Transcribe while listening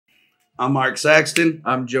I'm Mark Saxton.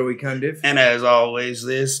 I'm Joey Cundiff. And as always,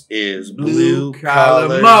 this is Blue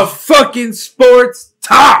Collar Motherfucking Sports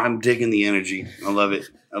Talk. I'm digging the energy. I love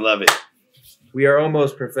it. We are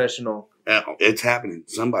almost professional. It's happening.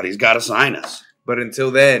 Somebody's got to sign us. But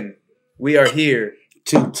until then, we are here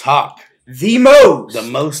to talk the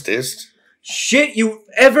mostest shit you've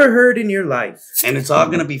ever heard in your life. And it's all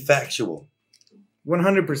going to be factual.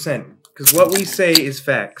 100%. Because what we say is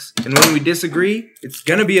facts. And when we disagree, it's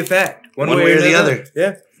going to be a fact. One way or the other.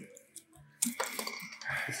 Yeah.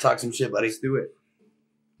 Let's talk some shit, buddy. Let's do it.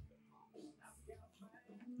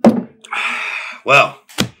 Well,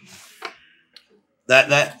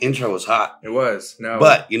 that intro was hot. It was. No.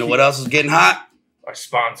 But you know what else is getting hot? Our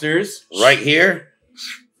sponsors. Right here.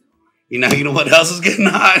 You know what else is getting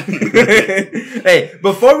hot? Hey,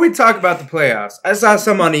 before we talk about the playoffs, I saw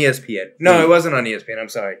some on ESPN. No, it wasn't on ESPN. I'm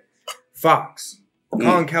sorry. Fox.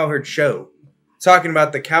 Colin Cowherd's show. Talking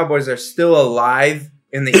about the Cowboys are still alive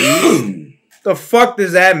in the East. The fuck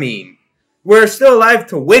does that mean? We're still alive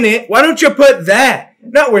to win it. Why don't you put that?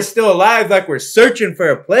 Not we're still alive like we're searching for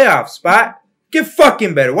a playoff spot. Get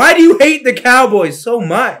fucking better. Why do you hate the Cowboys so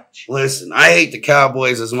much? Listen, I hate the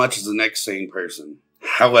Cowboys as much as the next sane person.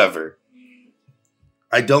 However,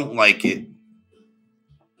 I don't like it.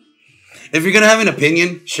 If you're going to have an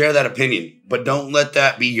opinion, share that opinion. But don't let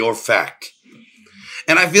that be your fact.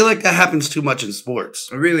 And I feel like that happens too much in sports.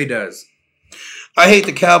 It really does. I hate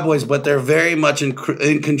the Cowboys, but they're very much in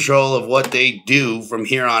control of what they do from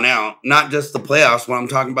here on out. Not just the playoffs. What I'm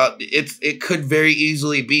talking about, it could very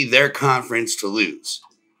easily be their conference to lose.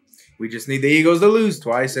 We just need the Eagles to lose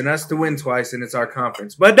twice and us to win twice, and it's our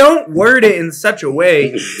conference. But don't word it in such a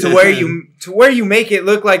way to where you make it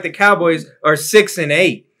look like the Cowboys are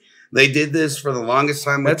 6-8. They did this for the longest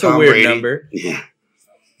time with That's Tom a weird Brady. Number. Yeah.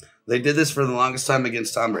 They did this for the longest time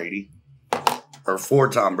against Tom Brady. Or for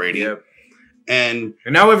Tom Brady. Yep. And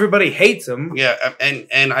now everybody hates him. Yeah,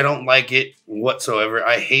 and I don't like it whatsoever.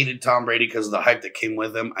 I hated Tom Brady because of the hype that came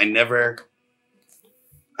with him. I never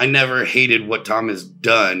hated what Tom has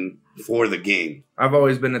done for the game. I've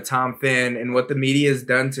always been a Tom fan, and what the media has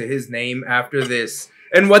done to his name after this,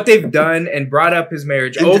 and what they've done and brought up his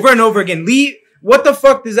marriage over and over again. What the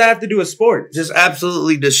fuck does that have to do with sports? Just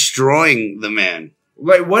absolutely destroying the man.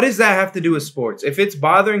 Like, what does that have to do with sports? If it's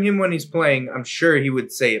bothering him when he's playing, I'm sure he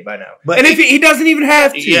would say it by now. And if he doesn't even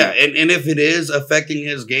have to. Yeah, and if it is affecting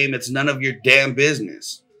his game, it's none of your damn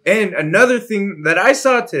business. And another thing that I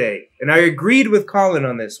saw today, and I agreed with Colin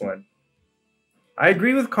on this one. I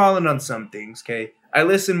agree with Colin on some things, okay? I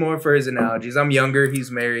listen more for his analogies. I'm younger. He's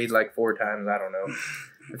married like 4 times. I don't know.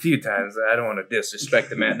 A few times. I don't want to disrespect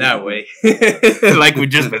the man that way. Like we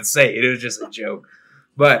just been saying. It was just a joke.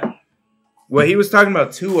 But when he was talking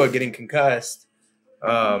about Tua getting concussed,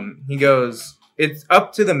 he goes, it's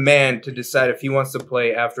up to the man to decide if he wants to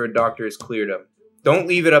play after a doctor has cleared him. Don't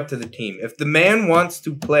leave it up to the team. If the man wants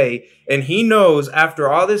to play and he knows after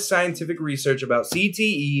all this scientific research about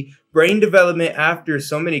CTE, brain development after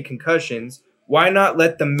so many concussions, why not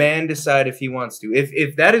let the man decide if he wants to?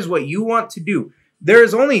 If that is what you want to do, there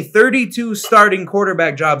is only 32 starting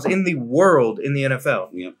quarterback jobs in the world in the NFL.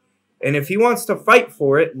 Yep. And if he wants to fight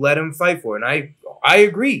for it, let him fight for it. And I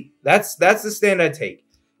agree. That's the stand I take.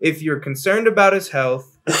 If you're concerned about his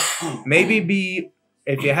health,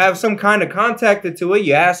 if you have some kind of contact to it,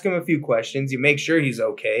 you ask him a few questions, you make sure he's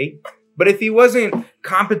okay. But if he wasn't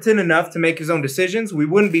competent enough to make his own decisions, we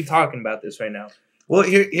wouldn't be talking about this right now. Well,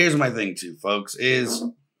 here's my thing too, folks, is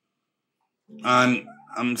I'm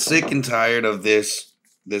sick and tired of this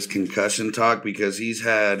concussion talk because he's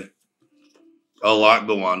had a lot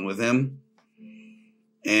go on with him.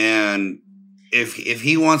 And if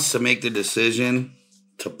he wants to make the decision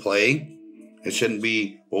to play, it shouldn't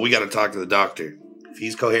be, well, we got to talk to the doctor. If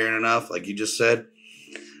he's coherent enough, like you just said,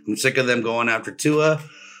 I'm sick of them going after Tua.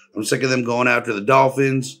 I'm sick of them going after the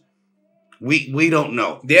Dolphins. We don't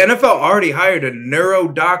know. The NFL already hired a neuro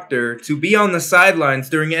doctor to be on the sidelines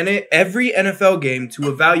during every NFL game to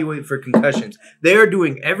evaluate for concussions. They are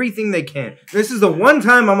doing everything they can. This is the one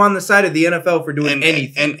time I'm on the side of the NFL for doing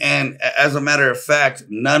anything. And as a matter of fact,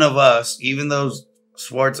 none of us, even those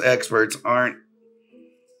sports experts, aren't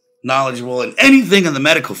knowledgeable in anything in the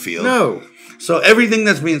medical field. No. So everything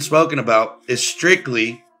that's being spoken about is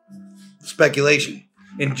strictly speculation.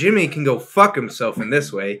 And Jimmy can go fuck himself in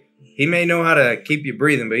this way. He may know how to keep you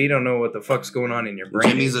breathing, but he don't know what the fuck's going on in your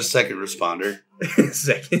brain. Jimmy's a second responder.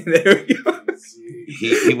 There we go.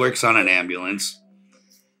 He works on an ambulance.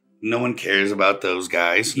 No one cares about those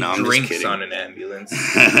guys. He I'm drinks just kidding. on an ambulance,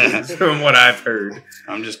 from what I've heard.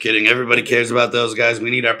 I'm just kidding. Everybody cares about those guys. We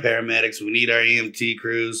need our paramedics. We need our EMT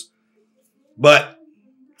crews. But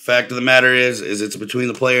Fact of the matter is it's between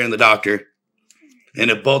the player and the doctor. And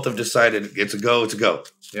if both have decided it's a go, it's a go.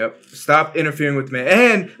 Yep. Stop interfering with me.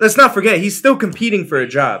 And let's not forget, he's still competing for a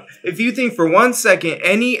job. If you think for 1 second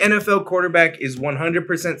any NFL quarterback is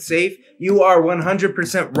 100% safe, you are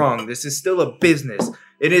 100% wrong. This is still a business.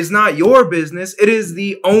 It is not your business. It is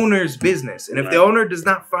the owner's business. And if the owner does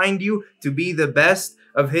not find you to be the best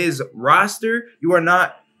of his roster, you are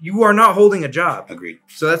not holding a job. Agreed.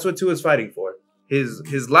 So that's what Tua is fighting for.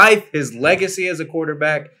 His life, his legacy as a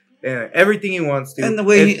quarterback, and everything he wants to. And the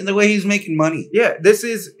way he's making money. Yeah, this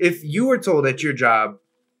is, if you were told at your job,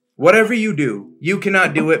 whatever you do, you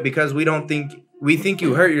cannot do it because we think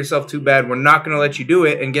you hurt yourself too bad. We're not going to let you do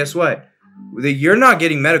it. And guess what? You're not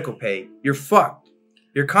getting medical pay. You're fucked.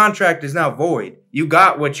 Your contract is now void. You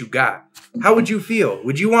got what you got. How would you feel?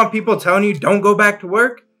 Would you want people telling you don't go back to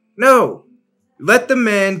work? No. Let the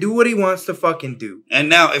man do what he wants to fucking do. And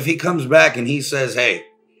now if he comes back and he says, hey,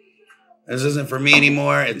 this isn't for me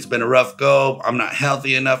anymore. It's been a rough go. I'm not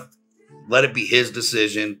healthy enough. Let it be his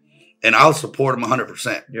decision. And I'll support him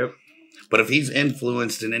 100%. Yep. But if he's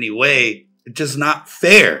influenced in any way, it's just not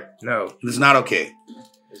fair. No. It's not okay.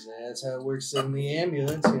 That's how it works in the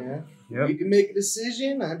ambulance, yeah. Yep. You can make a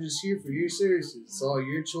decision. I'm just here for your services. It's all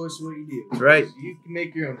your choice what you do. That's right. You can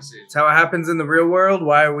make your own decision. It's how it happens in the real world.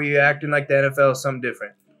 Why are we acting like the NFL is something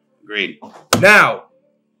different? Agreed. Now,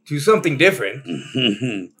 to something different.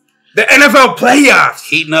 The NFL playoffs.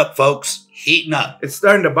 Heating up, folks. Heating up. It's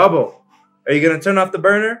starting to bubble. Are you going to turn off the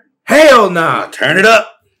burner? Hell nah. Turn it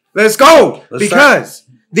up. Let's go. Let's because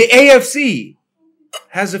the AFC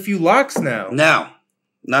has a few locks now. Now,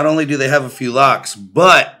 not only do they have a few locks,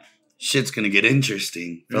 but shit's going to get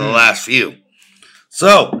interesting for the last few.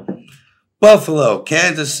 So, Buffalo,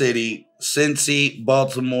 Kansas City, Cincy,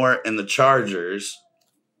 Baltimore, and the Chargers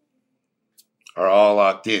are all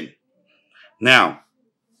locked in. Now,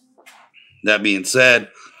 that being said,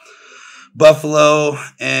 Buffalo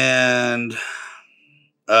and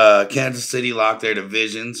Kansas City locked their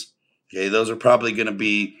divisions. Okay, those are probably going to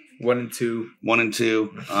be 1 and 2. 1 and 2,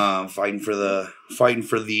 fighting for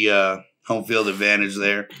the home field advantage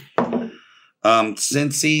there.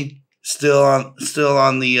 Cincy still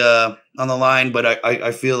on the line, but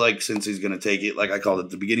I feel like Cincy's going to take it, like I called it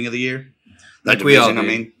at the beginning of the year. That Like we all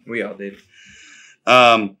division, did. We all did.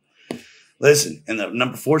 Listen, in the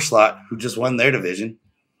number 4 slot, who just won their division,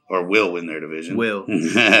 or will win their division. Will.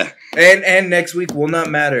 And next week will not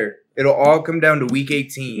matter. It'll all come down to week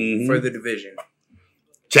 18 for the division.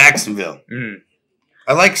 Jacksonville.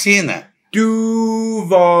 I like seeing that.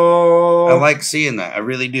 Duval. I like seeing that. I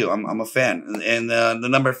really do. I'm a fan. And the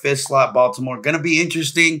number 5 slot, Baltimore, going to be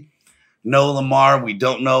interesting. No Lamar. We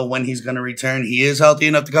don't know when he's going to return. He is healthy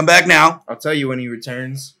enough to come back now. I'll tell you when he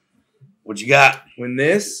returns. What you got? When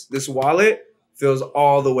this wallet fills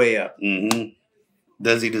all the way up.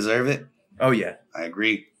 Does he deserve it? Oh, yeah. I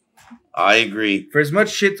agree. For as much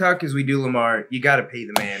shit talk as we do Lamar, you got to pay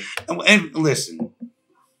the man. And listen,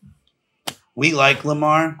 we like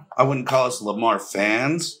Lamar. I wouldn't call us Lamar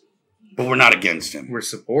fans, but we're not against him. We're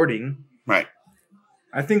supporting. Right.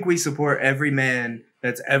 I think we support every man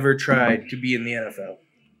that's ever tried to be in the NFL.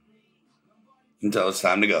 Until it's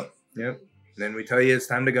time to go. Yep. Then we tell you it's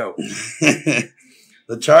time to go.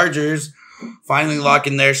 The Chargers finally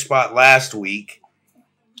locking their spot last week.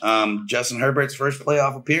 Justin Herbert's first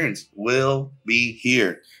playoff appearance will be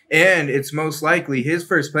here. And it's most likely his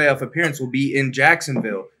first playoff appearance will be in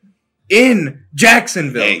Jacksonville. In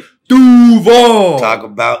Jacksonville. Hey, Duval. talk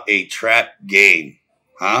about a trap game.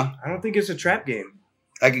 Huh? I don't think it's a trap game.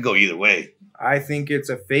 I could go either way. I think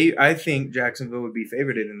it's I think Jacksonville would be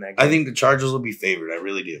favored in that game. I think the Chargers will be favored. I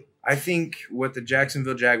really do. I think what the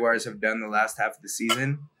Jacksonville Jaguars have done the last half of the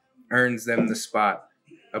season earns them the spot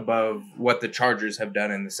above what the Chargers have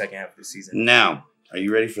done in the second half of the season. Now, are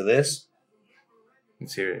you ready for this?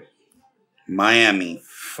 Let's hear it. Miami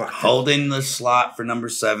Fuck. holding the slot for number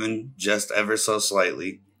 7 just ever so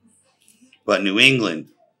slightly. But New England,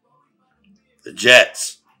 the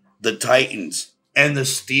Jets, the Titans, and the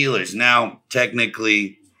Steelers. Now,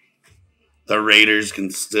 technically, the Raiders can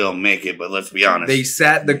still make it, but let's be honest. They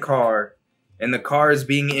sat the car, and the car is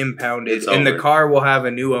being impounded, It's and the over. car will have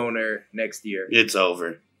a new owner next year. It's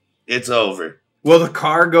over. It's over. Will the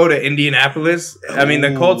car go to Indianapolis? I mean,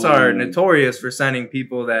 the Colts are Ooh. notorious for signing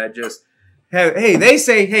people that just, hey, they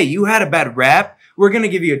say, hey, you had a bad rap. We're going to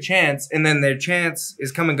give you a chance. And then their chance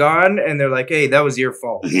is come and gone. And they're like, hey, that was your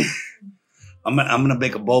fault. I'm gonna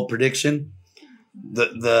make a bold prediction.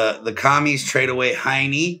 The commies trade away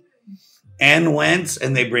Heine and Wentz,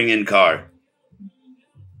 and they bring in Carr.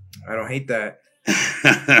 I don't hate that.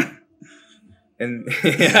 And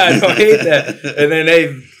I don't hate that. And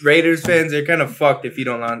then Raiders fans are kind of fucked if you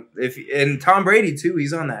don't and Tom Brady too,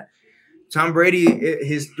 he's on that. Tom Brady,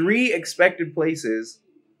 his 3 expected places,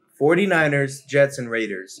 49ers, Jets, and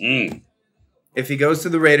Raiders. If he goes to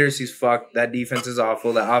the Raiders, he's fucked. That defense is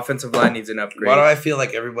awful. The offensive line needs an upgrade. Why do I feel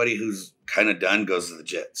like everybody who's kind of done goes to the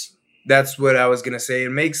Jets? That's what I was gonna say.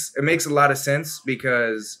 It makes a lot of sense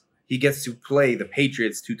because he gets to play the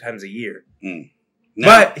Patriots 2 times a year. Now,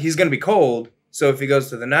 But he's gonna be cold. So if he goes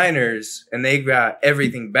to the Niners and they got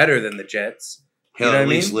everything better than the Jets, he'll you know at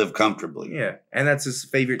what I least mean? live comfortably. Yeah, and that's his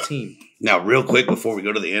favorite team. Now, real quick before we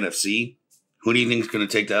go to the NFC, who do you think is going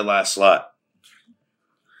to take that last slot?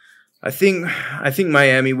 I think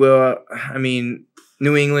Miami will. I mean,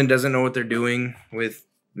 New England doesn't know what they're doing with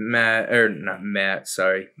Mac,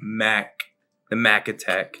 the Mac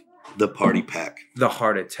attack, The party pack. the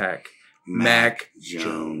heart attack. Mac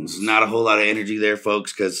Jones. Not a whole lot of energy there,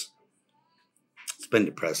 folks, because it's been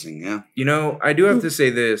depressing, yeah? You know, I do have to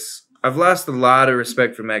say this. I've lost a lot of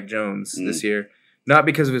respect for Mac Jones this year. Not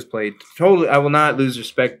because of his play. Totally, I will not lose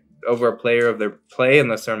respect over a player of their play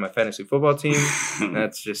unless they're on my fantasy football team.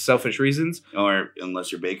 That's just selfish reasons. Or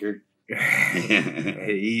unless you're Baker.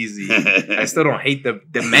 Easy. I still don't hate the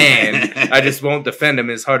man. I just won't defend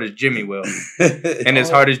him as hard as Jimmy will. And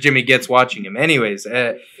as hard as Jimmy gets watching him. Anyways,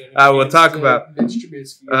 I will talk about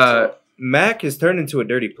Mac has turned into a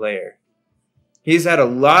dirty player. He's had a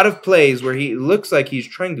lot of plays where he looks like he's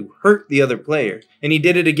trying to hurt the other player. And he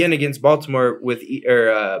did it again against Baltimore with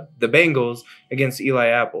the Bengals against Eli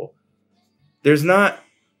Apple.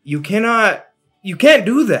 You can't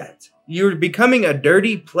do that. You're becoming a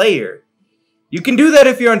dirty player. You can do that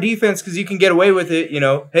if you're on defense because you can get away with it. You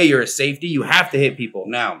know, hey, you're a safety. You have to hit people.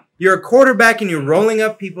 Now, You're a quarterback and you're rolling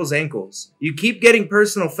up people's ankles. You keep getting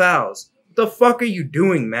personal fouls. What the fuck are you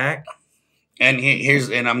doing, Mac? and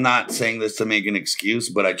and I'm not saying this to make an excuse,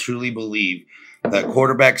 but I truly believe that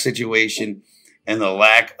quarterback situation and the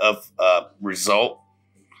lack of result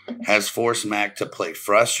has forced Mac to play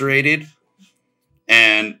frustrated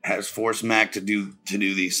and has forced Mac to do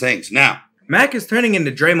these things. Now, Mac is turning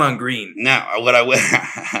into Draymond Green. Now, what I will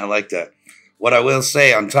I like that. What I will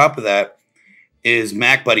say on top of that is,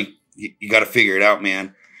 Mac, buddy, you got to figure it out,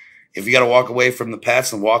 man. If you got to walk away from the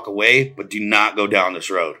Pats, then walk away, but do not go down this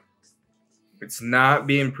road. It's not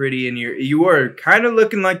being pretty, and you are kind of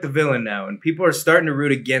looking like the villain now, and people are starting to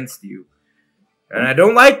root against you. And I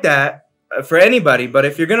don't like that for anybody, but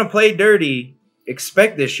if you're going to play dirty,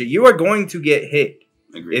 expect this shit. You are going to get hit.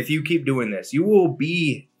 Agreed. If you keep doing this. You will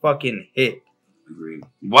be fucking hit. Agreed.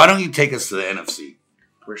 Why don't you take us to the NFC?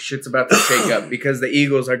 Where shit's about to shake up because the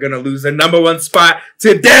Eagles are going to lose their #1 spot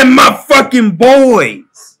to them motherfucking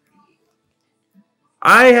boys.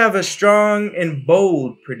 I have a strong and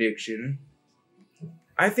bold prediction.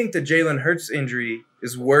 I think the Jalen Hurts injury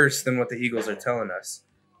is worse than what the Eagles are telling us.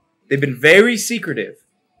 They've been very secretive.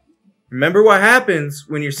 Remember what happens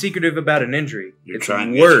when you're secretive about an injury. You're it's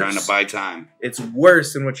trying worse. to buy time. It's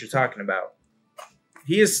worse than what you're talking about.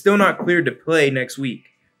 He is still not cleared to play next week.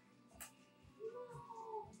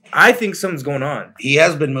 I think something's going on. He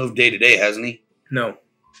has been moved day to day, hasn't he? No.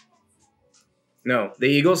 The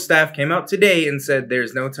Eagles staff came out today and said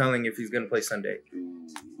there's no telling if he's going to play Sunday.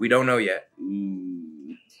 We don't know yet.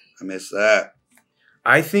 Ooh, I missed that.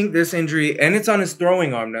 I think this injury, and it's on his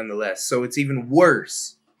throwing arm nonetheless, so it's even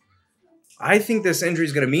worse. I think this injury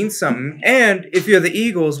is going to mean something. And if you're the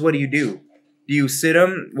Eagles, what do? Do you sit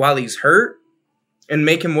him while he's hurt and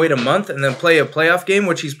make him wait a month and then play a playoff game,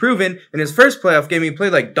 which he's proven in his first playoff game he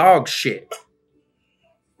played like dog shit?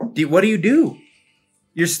 What do you do?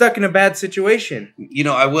 You're stuck in a bad situation. You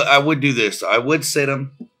know, I would do this. I would sit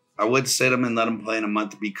him. and let him play in a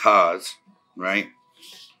month because, right?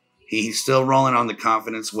 He's still rolling on the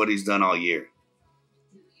confidence of what he's done all year.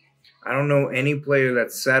 I don't know any player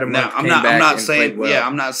that sat him Now, up. I'm not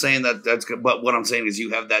saying that's good, but what I'm saying is you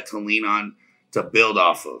have that to lean on to build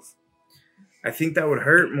off of. I think that would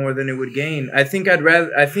hurt more than it would gain. I think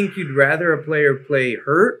you'd rather a player play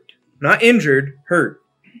hurt, not injured, hurt,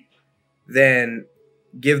 than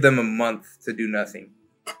give them a month to do nothing.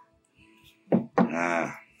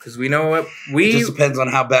 Because we know what it just depends on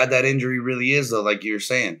how bad that injury really is, though. Like you're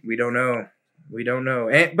saying, we don't know.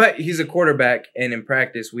 But he's a quarterback, and in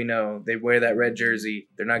practice, we know they wear that red jersey.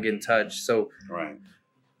 They're not getting touched. So, right.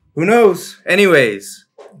 Who knows? Anyways,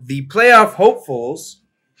 the playoff hopefuls,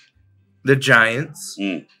 the Giants,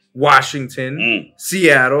 Washington,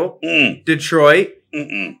 Seattle, Detroit,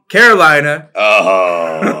 Carolina,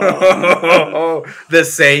 the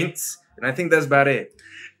Saints, and I think that's about it.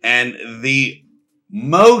 And the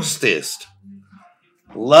mostest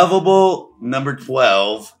Lovable number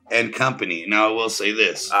 12 and company. Now, I will say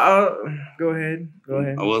this. Go ahead.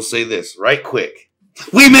 I will say this right quick.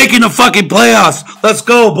 We making the fucking playoffs. Let's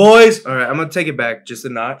go, boys. All right, I'm going to take it back just a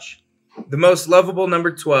notch. The most lovable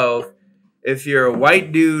number 12, if you're a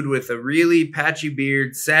white dude with a really patchy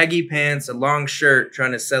beard, saggy pants, a long shirt,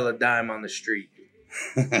 trying to sell a dime on the street.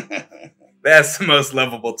 That's the most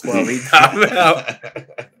lovable 12 he talked about.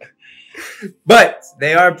 But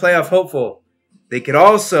they are playoff hopeful. They could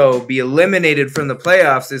also be eliminated from the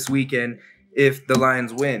playoffs this weekend if the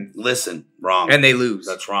Lions win. Listen, wrong. And they lose.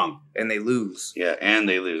 That's wrong. And they lose. Yeah, and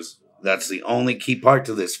they lose. That's the only key part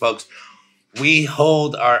to this, folks. We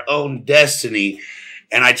hold our own destiny.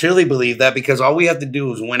 And I truly believe that because all we have to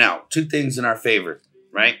do is win out. 2 things in our favor,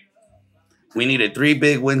 right? We needed 3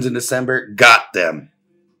 big wins in December. Got them.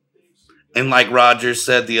 And like Rodgers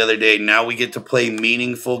said the other day, now we get to play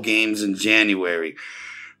meaningful games in January.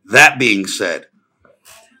 That being said,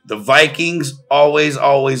 the Vikings always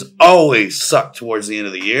suck towards the end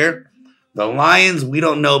of the year. The Lions, we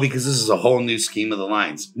don't know because this is a whole new scheme of the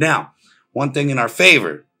Lions. Now, one thing in our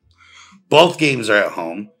favor, both games are at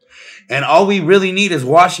home. And all we really need is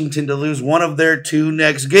Washington to lose one of their 2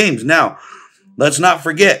 next games. Now, let's not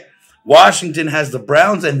forget, Washington has the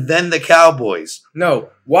Browns and then the Cowboys. No,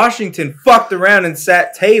 Washington fucked around and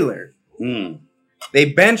sat Taylor. They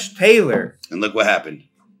benched Taylor. And look what happened.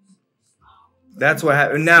 That's what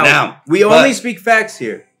happened. Now we only speak facts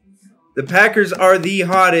here. The Packers are the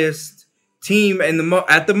hottest team in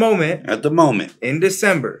at the moment in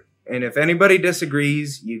December. And if anybody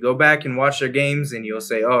disagrees, you go back and watch their games and you'll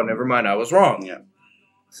say, oh, never mind, I was wrong. Yeah.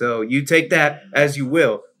 So you take that as you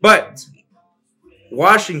will. But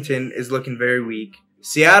Washington is looking very weak.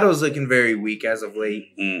 Seattle's looking very weak as of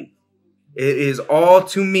late. It is all,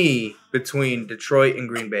 to me, between Detroit and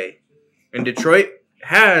Green Bay. And Detroit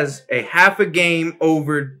has a half a game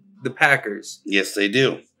over the Packers. Yes, they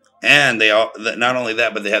do. And they all, not only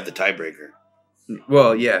that, but they have the tiebreaker.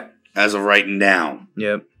 Well, yeah. As of right now.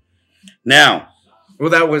 Yep. Now. Well,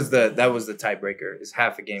 that was the tiebreaker. Is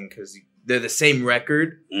half a game because they're the same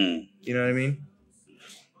record. You know what I mean?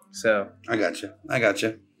 So. I got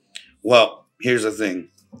you. Well, here's the thing.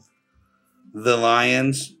 The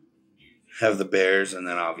Lions have the Bears and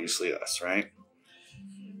then obviously us, right?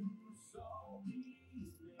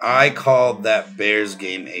 I called that Bears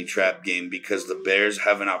game a trap game because the Bears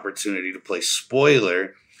have an opportunity to play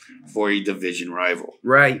spoiler for a division rival.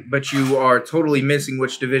 Right, but you are totally missing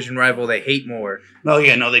which division rival they hate more. No,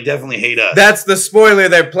 they definitely hate us. That's the spoiler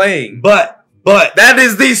they're playing. But that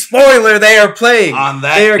is the spoiler they are playing. On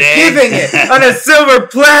that they are day, giving it on a silver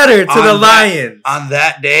platter to the Lions. On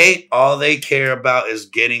that day, all they care about is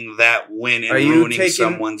getting that win and ruining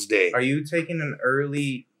someone's day. Are you taking an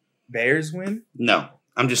early Bears win? No.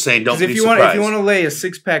 I'm just saying, don't be surprised. If you want to lay a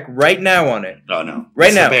 6-pack right now on it. Oh, no.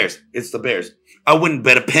 Right now. It's the Bears. I wouldn't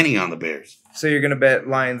bet a penny on the Bears. So you're going to bet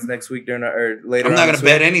Lions next week or later on? I'm not going to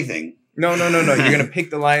bet anything. No. You're going to pick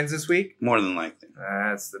the Lions this week? More than likely.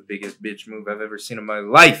 That's the biggest bitch move I've ever seen in my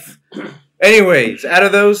life. Anyways, out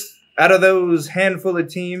of those handful of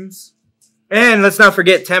teams, and let's not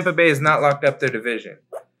forget Tampa Bay has not locked up their division.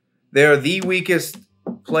 They are the weakest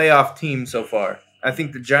playoff team so far. I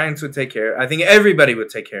think the Giants would take care. I think everybody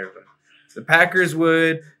would take care of them. The Packers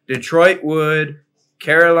would. Detroit would.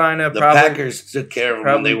 Carolina probably. The Packers took care of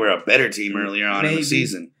them when they were a better team earlier on in the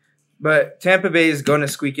season. But Tampa Bay is going to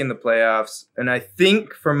squeak in the playoffs. And I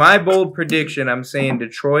think for my bold prediction, I'm saying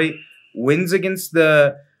Detroit wins against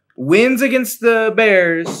the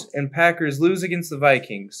Bears and Packers lose against the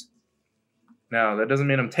Vikings. Now, that doesn't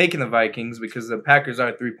mean I'm taking the Vikings because the Packers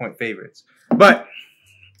are 3-point favorites. But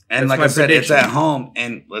and like I said, it's at home.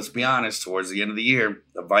 And let's be honest, towards the end of the year,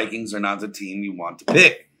 the Vikings are not the team you want to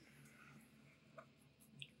pick.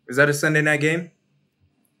 Is that a Sunday night game?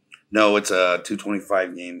 No, it's a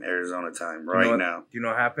 2:25 game, Arizona time, now. Do you know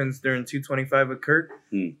what happens during 2:25 with Kirk?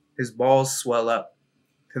 His balls swell up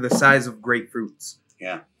to the size of grapefruits.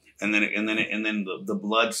 Yeah. And then the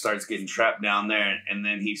blood starts getting trapped down there, and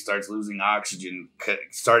then he starts losing oxygen,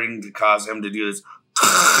 starting to cause him to do this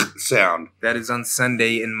sound. That is on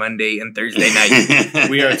Sunday and Monday and Thursday night.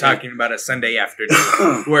 We are talking about a Sunday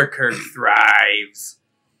afternoon where Kirk thrives.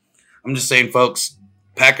 I'm just saying, folks,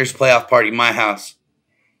 Packers playoff party, my house.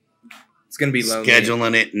 It's going to be lonely.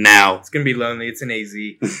 Scheduling it now. It's going to be lonely. It's an AZ.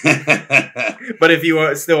 But if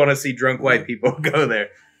you still want to see drunk white people, go there.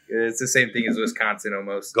 It's the same thing as Wisconsin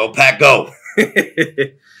almost. Go, Pack, go.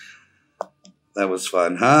 That was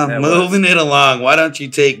fun, huh? Moving it along. Why don't you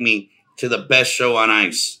take me to the best show on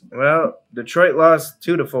ice? Well, Detroit lost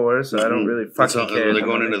 2-4, so I don't really fucking care. They're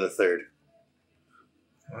going into the third.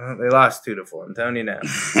 Well, they lost 2-4. I'm telling you now.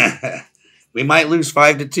 We might lose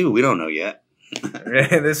 5-2. We don't know yet.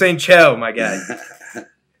 This ain't chill, my guy.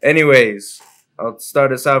 Anyways, I'll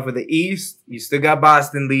start us off with the East. You still got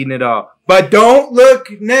Boston leading it all. But don't look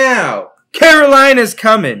now. Carolina's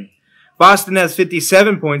coming. Boston has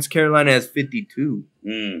 57 points. Carolina has 52.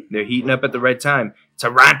 They're heating up at the right time.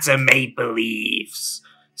 Toronto Maple Leafs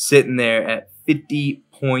sitting there at 50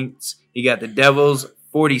 points. You got the Devils,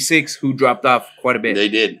 46, who dropped off quite a bit. They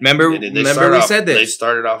did. Remember we said this. They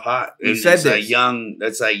started off hot. We said this.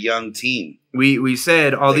 That's that young team. We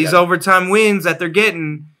said all these overtime wins that they're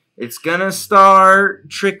getting, it's going to start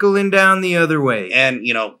trickling down the other way. And,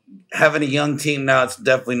 having a young team now, it's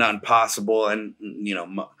definitely not impossible. And,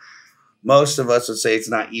 most of us would say it's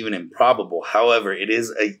not even improbable. However, it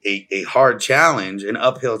is a hard challenge, an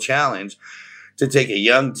uphill challenge, to take a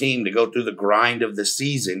young team to go through the grind of the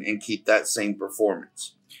season and keep that same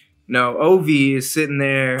performance. No, OV is sitting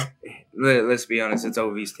there. Let's be honest, it's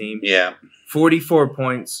OV's team. Yeah. 44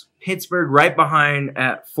 points. Pittsburgh right behind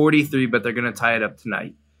at 43, but they're going to tie it up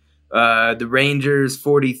tonight. The Rangers,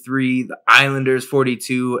 43. The Islanders,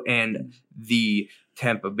 42. And the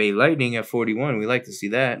Tampa Bay Lightning at 41. We like to see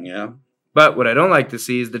that. Yeah. But what I don't like to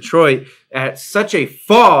see is Detroit at such a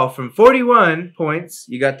fall from 41 points.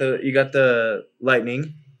 You got the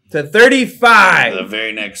Lightning to 35. The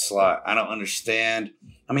very next slot. I don't understand.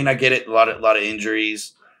 I mean, I get it. A lot of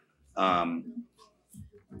injuries.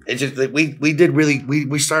 It's just that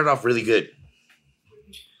we started off really good.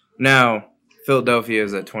 Now Philadelphia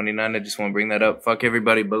is at 29. I just want to bring that up. Fuck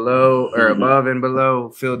everybody below or above and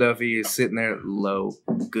below. Philadelphia is sitting there low.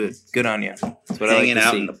 Good on you. That's what Hanging I like to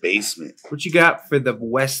out see. in the basement. What you got for the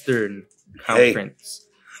Western Conference?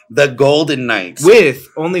 The Golden Knights With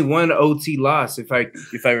only one OT loss, if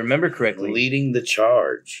I remember correctly. leading the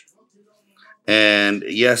charge. And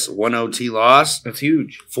yes, one OT loss. That's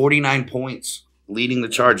huge. 49 points leading the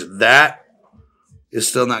charge. That is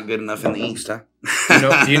still not good enough in the East, huh?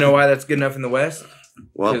 Do you know why that's good enough in the West?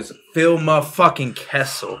 Well, Because Phil motherfucking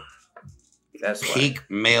Kessel. That's why. peak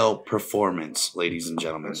male performance, ladies and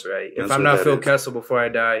gentlemen. That's right. That's If I'm what not that Phil is. Kessel before I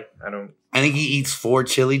die, I don't. I think he eats 4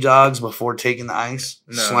 chili dogs before taking the ice,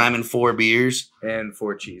 No. slamming 4 beers. And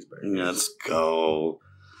 4 cheeseburgers. Let's go.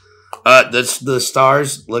 The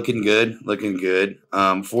Stars looking good.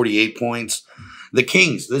 48 points. The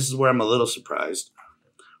Kings, this is where I'm a little surprised.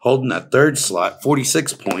 Holding that third slot,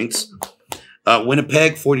 46 points.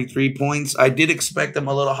 Winnipeg, 43 points. I did expect them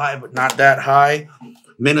a little high, but not that high.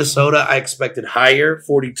 Minnesota, I expected higher,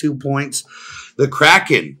 42 points. The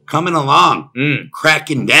Kraken coming along,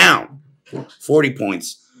 cracking down, 40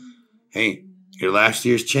 points. Hey, your last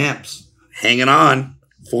year's champs, hanging on,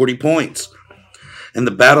 40 points. And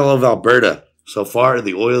the Battle of Alberta, so far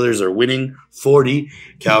the Oilers are winning 40,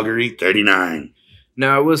 Calgary 39.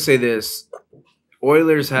 Now, I will say this.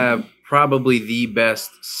 Oilers have probably the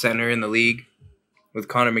best center in the league with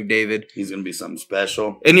Connor McDavid. He's going to be something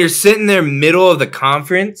special. And you're sitting there middle of the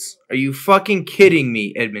conference? Are you fucking kidding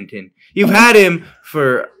me, Edmonton? You've had him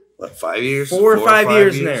for What, 5 years? 4 or 5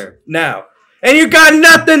 years now. And you got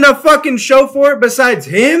nothing to fucking show for it besides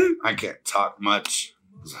him? I can't talk much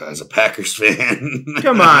as a Packers fan.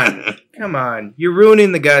 Come on. You're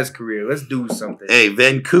ruining the guy's career. Let's do something. Hey,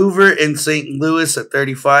 Vancouver and St. Louis at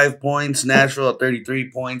 35 points. Nashville at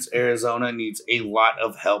 33 points. Arizona needs a lot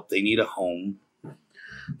of help. They need a home.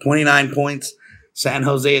 29 points. San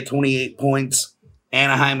Jose at 28 points.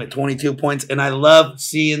 Anaheim at 22 points. And I love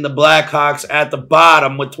seeing the Blackhawks at the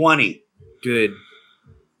bottom with 20. Good.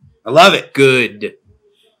 I love it. Good.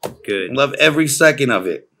 I love every second of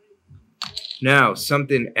it. Now,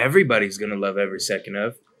 something everybody's going to love every second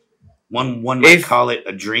of. One might call it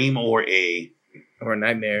a dream or a Or a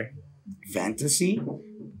nightmare. fantasy.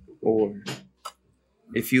 Or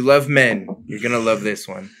if you love men, you're going to love this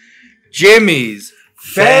one. Jimmy's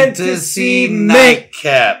Fantasy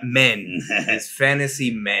Nightcap. Men. It's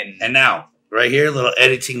Fantasy Men. And now, right here, little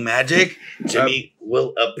editing magic. Jimmy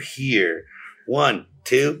will appear. 1,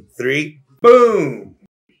 2, 3. Boom.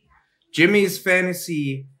 Jimmy's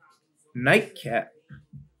Fantasy Nightcap.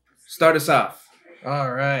 Start us off.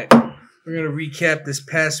 All right. We're going to recap this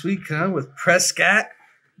past week, with Prescott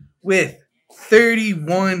with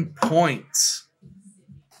 31 points.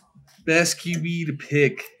 Best QB to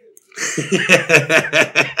pick.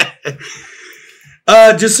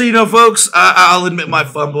 Just so you know, folks, I'll admit my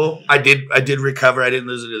fumble. I did recover. I didn't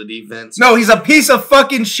lose it to the defense. No, he's a piece of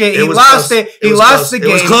fucking shit. He was lost close. it. He It was lost close. the It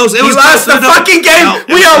game. was close. It was He lost close. the No, fucking game. no, it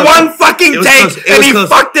We was are close. one fucking It was take, close. It and was he close.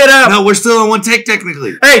 fucked it up. No, we're still on one take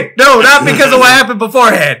technically. Hey, no, not because of what happened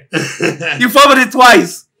beforehand. You fumbled it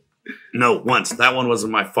twice. No, once. That one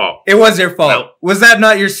wasn't my fault. It was your fault. Nope. Was that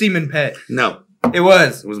not your semen pet? No, It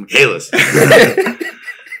was. it was Michaela's.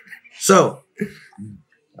 So,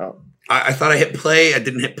 I thought I hit play. I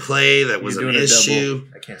didn't hit play. That was You're an doing a issue.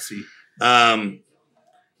 double. I can't see.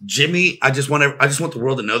 Jimmy, I just want the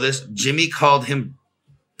world to know this. Jimmy called him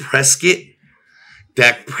Prescott,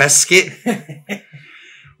 Dak Prescott.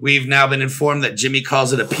 We've now been informed that Jimmy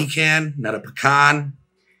calls it a pecan, not a pecan.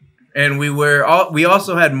 And we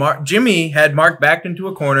also had Mark. Jimmy had Mark backed into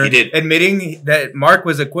a corner, He did. admitting that Mark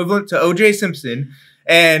was equivalent to O.J. Simpson,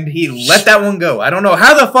 and he let that one go. I don't know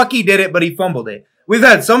how the fuck he did it, but he fumbled it. We've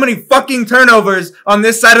had so many fucking turnovers on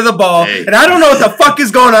this side of the ball, Hey. and I don't know what the fuck is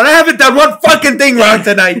going on. I haven't done one fucking thing wrong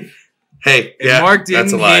tonight. Hey, And yeah, Mark that's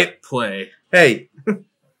a didn't lie. hit play. Hey,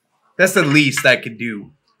 that's the least I could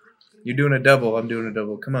do. You're doing a double. I'm doing a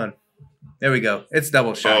double. Come on. There we go. It's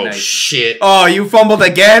double shot Oh night. shit! Oh, you fumbled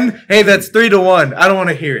again? Hey, that's 3-1. I don't want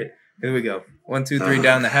to hear it. Here we go. 1, 2, 3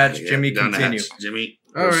 down the hatch. Yeah, Jimmy, down the continue. hatch. Jimmy.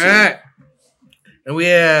 All right. And we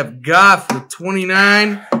have Goff with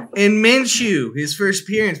 29 and Minshew, his first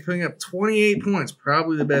appearance, putting up 28 points.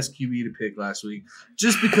 Probably the best QB to pick last week,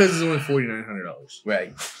 just because it's only $4,900.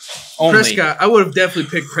 Right. Only. Prescott, I would have definitely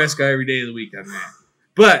picked Prescott every day of the week on that.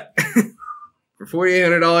 But for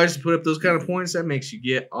 $4,800 to put up those kind of points, that makes you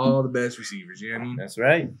get all the best receivers. You know what I mean? That's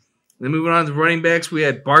right. Then moving on to running backs, we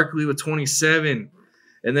had Barkley with 27.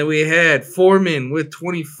 And then we had Foreman with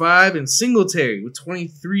 25 and Singletary with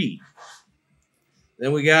 23.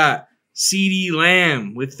 Then we got CeeDee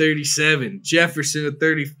Lamb with 37, Jefferson with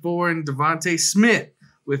 34, and Devontae Smith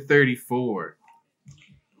with 34.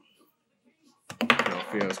 Y'all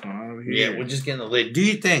figure out what's going on over here? Yeah, we're just getting the lid. Do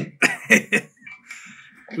you think?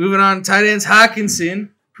 Moving on, tight ends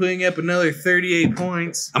Hawkinson putting up another 38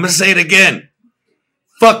 points. I'm gonna say it again.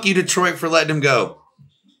 Fuck you, Detroit, for letting him go.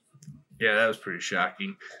 Yeah, that was pretty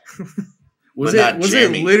shocking. But not was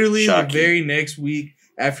Jeremy it literally shocking. the very next week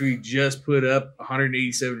after he just put up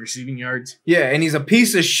 187 receiving yards? Yeah, and he's a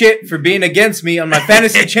piece of shit for being against me on my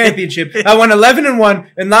fantasy championship. I won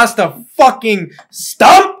 11-1 and lost a fucking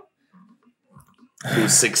stump. He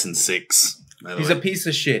was 6-6. by the He's way. a piece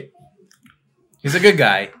of shit. He's a good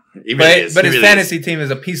guy. He really is. But He his really fantasy team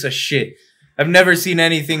is a piece of shit. I've never seen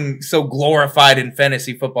anything so glorified in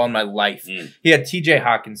fantasy football in my life. Mm. He had TJ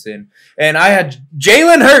Hawkinson, and I had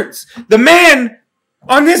Jalen Hurts, the man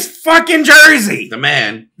on this fucking jersey The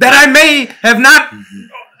man. that I may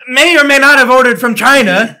or may not have ordered from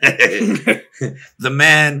China. The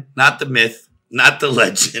man, not the myth, not the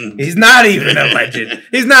legend. He's not even a legend.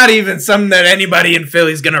 He's not even something that anybody in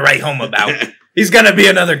Philly's going to write home about. He's going to be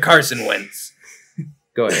another Carson Wentz.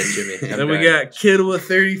 Go ahead, Jimmy. Then we got Kittle with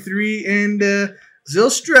 33 and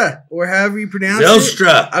Zylstra, or however you pronounce it.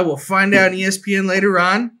 Zylstra. I will find out on ESPN later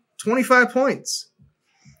on. 25 points.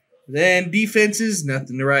 Then defenses,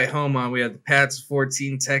 nothing to write home on. We have the Pats with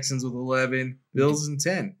 14, Texans with 11, Bills and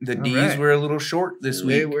 10. The All D's right. were a little short this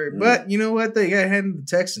They week. were, but you know what? They got ahead of the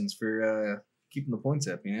Texans for keeping the points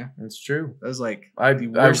up. You know, That's true. that was like I the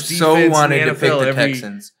worst so defense in wanted the to pick NFL the every-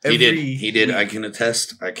 Texans. He did. every He did. week. I can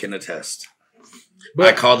attest. I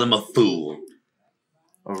But called him a fool.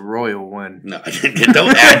 A royal one. No,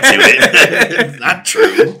 don't add to it. It's not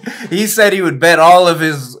true. He said he would bet all of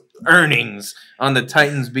his earnings on the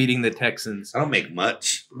Titans beating the Texans. I don't make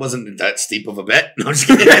much. It wasn't that steep of a bet. No, I'm just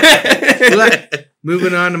kidding. But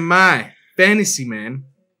moving on to my fantasy man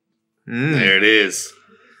There it is.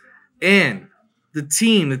 and the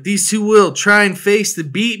team that these two will try and face to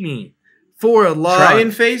beat me for a log Try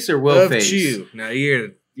and face or will of face? chew. Now you're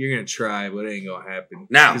gonna try, but it ain't gonna happen.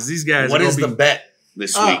 Now, because these guys, what are is gonna the be- bet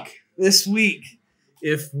this week? This week,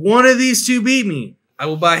 if one of these two beat me, I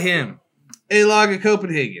will buy him a log of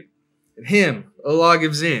Copenhagen and him a log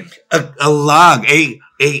of Zin. A log, an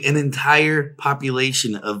entire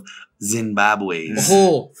population of Zimbabweans. A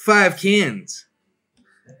whole 5 cans.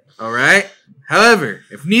 All right. However,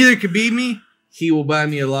 if neither can beat me, he will buy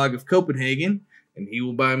me a log of Copenhagen and he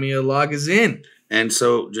will buy me a log of Zin. And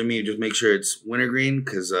so, Jimmy, just make sure it's wintergreen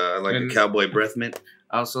because I like And- a cowboy breath mint.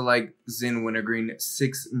 I also like Zin Wintergreen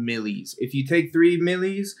 6 millis. If you take 3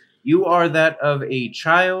 millis, you are that of a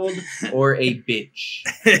child or a bitch.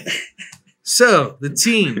 So the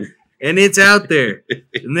team, and it's out there,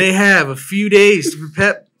 and they have a few days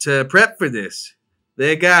to prep for this.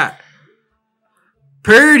 They got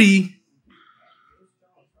Purdy.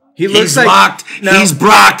 He looks He's like locked, No. he's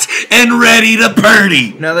brocked, and ready to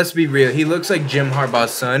purdy. Now let's be real. He looks like Jim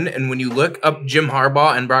Harbaugh's son, and when you look up Jim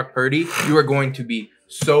Harbaugh and Brock Purdy, you are going to be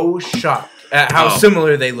so shocked at how Oh.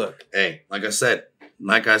 similar they look. Hey, like I said,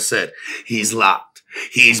 he's locked,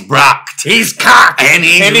 he's brocked, he's cocked, and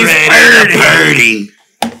he's And he's ready to purdy.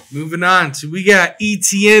 moving on to we got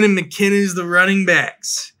ETN and McKinnon as the running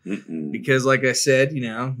backs. Because, like I said,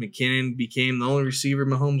 McKinnon became the only receiver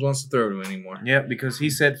Mahomes wants to throw to anymore. Yeah, because he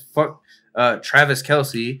said, fuck Travis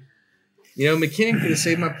Kelce. McKinnon could have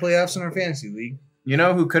saved my playoffs in our fantasy league. You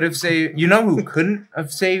know who could have saved? You know who couldn't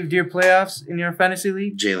have saved your playoffs in your fantasy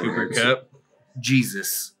league? Jalen Cooper Hurts. Kupp.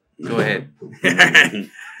 Jesus. Go ahead.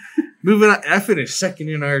 Moving on, I finished second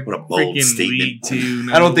in our What a bold freaking statement. league too.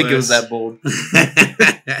 I don't think it was nonetheless.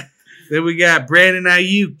 that bold. Then we got Brandon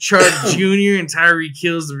Ayuk, Charles Jr., and Tyreek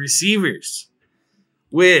Hill as the receivers.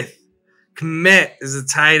 With Kmet as the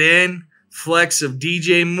tight end, flex of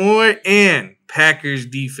DJ Moore, and Packers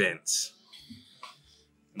defense.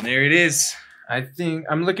 And there it is. I think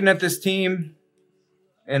I'm looking at this team,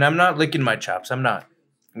 and I'm not licking my chops. I'm not.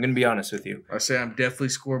 I'm going to be honest with you. I say I'm definitely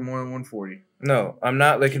scoring more than 140. No, I'm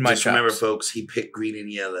not licking my Just chops. remember, folks, he picked green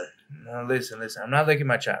and yellow. No, listen. I'm not licking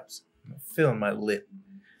my chops. I'm feeling my lip.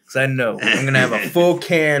 Because I know I'm going to have a full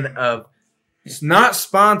can of, it's not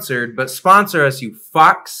sponsored, but sponsor us, you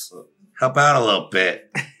fox. Help out a little bit.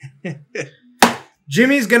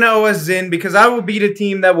 Jimmy's going to owe us Zin because I will beat a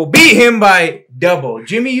team that will beat him by double.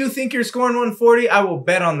 Jimmy, you think you're scoring 140? I will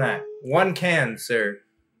bet on that. One can, sir.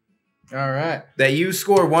 All right. That you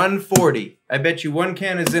score 140. I bet you one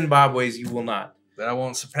can of Zimbabwe's you will not. That I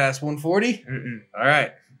won't surpass 140? Mm-mm. All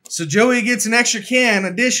right. So Joey gets an extra can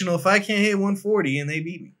additional if I can't hit 140 and they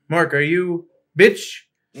beat me. Mark, are you bitch?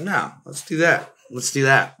 No, let's do that. Let's do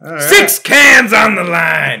that. All right. 6 cans on the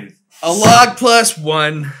line. A log plus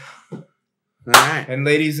 1. All right. And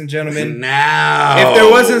ladies and gentlemen, Now, if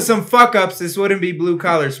there wasn't some fuck ups, this wouldn't be blue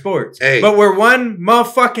collar sports. Hey. But we're one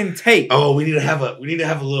motherfucking take. oh, we need to have a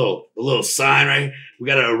little sign right here. We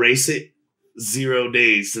gotta erase it. 0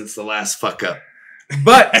 days since the last fuck up.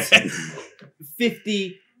 But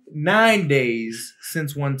 59 days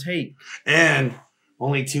since one take. And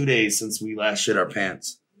only 2 days since we last shit our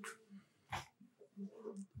pants.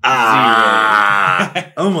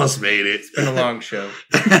 Ah, almost made it. It's been a long show.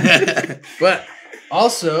 But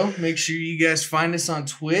also, make sure you guys find us on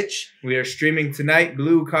Twitch. We are streaming tonight,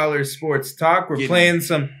 Blue Collar Sports Talk. We're Get- playing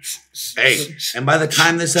some. Hey, and by the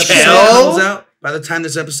time this episode Chill.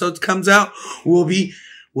 comes out, we'll be.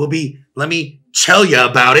 Let me tell you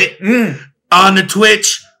about it Mm. on the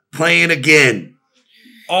Twitch playing again.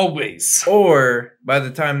 Always. Or by the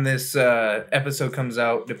time this episode comes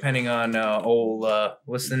out, depending on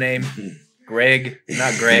what's the name? Greg,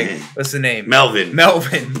 not Greg. What's the name? Melvin.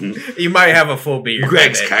 Melvin. You might have a full beard. by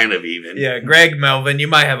Greg's then. kind of even. Yeah, Greg Melvin. You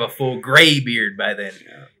might have a full gray beard by then.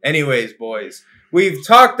 Yeah. Anyways, boys, we've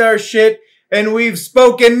talked our shit and we've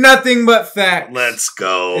spoken nothing but facts. Let's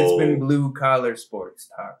go. It's been Blue Collar Sports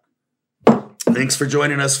Talk. Thanks for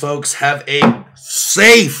joining us, folks. Have a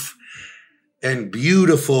safe and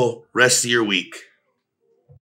beautiful rest of your week.